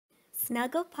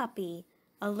Snuggle Puppy,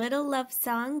 a little love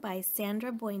song by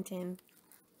Sandra Boynton.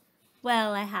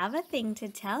 Well, I have a thing to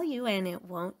tell you and it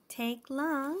won't take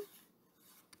long.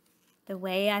 The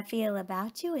way I feel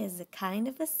about you is a kind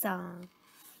of a song.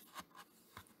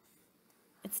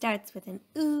 It starts with an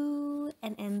ooh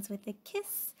and ends with a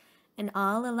kiss. And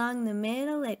all along the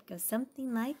middle it goes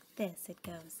something like this. It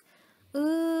goes,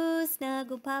 ooh,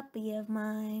 snuggle puppy of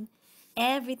mine,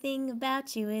 everything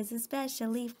about you is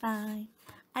especially fine.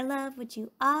 I love what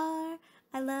you are,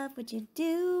 I love what you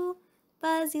do.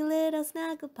 Fuzzy little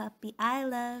snuggle puppy, I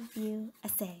love you. I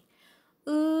say,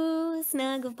 ooh,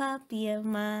 snuggle puppy of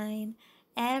mine,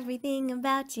 everything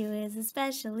about you is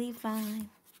especially fine.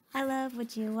 I love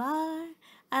what you are,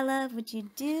 I love what you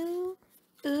do.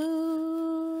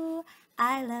 Ooh,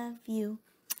 I love you.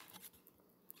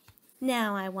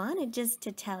 Now I wanted just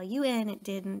to tell you, and it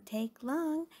didn't take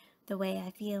long. The way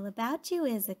I feel about you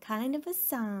is a kind of a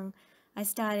song. I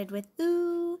started with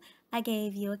ooh, I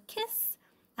gave you a kiss.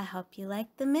 I hope you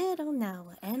like the middle, now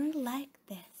we'll end like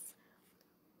this.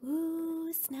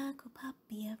 Ooh, snuggle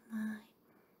puppy of mine,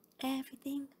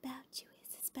 everything about you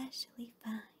is especially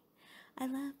fine. I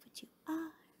love what you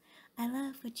are, I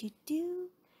love what you do.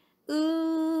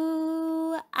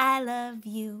 Ooh, I love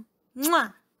you.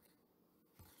 Mwah!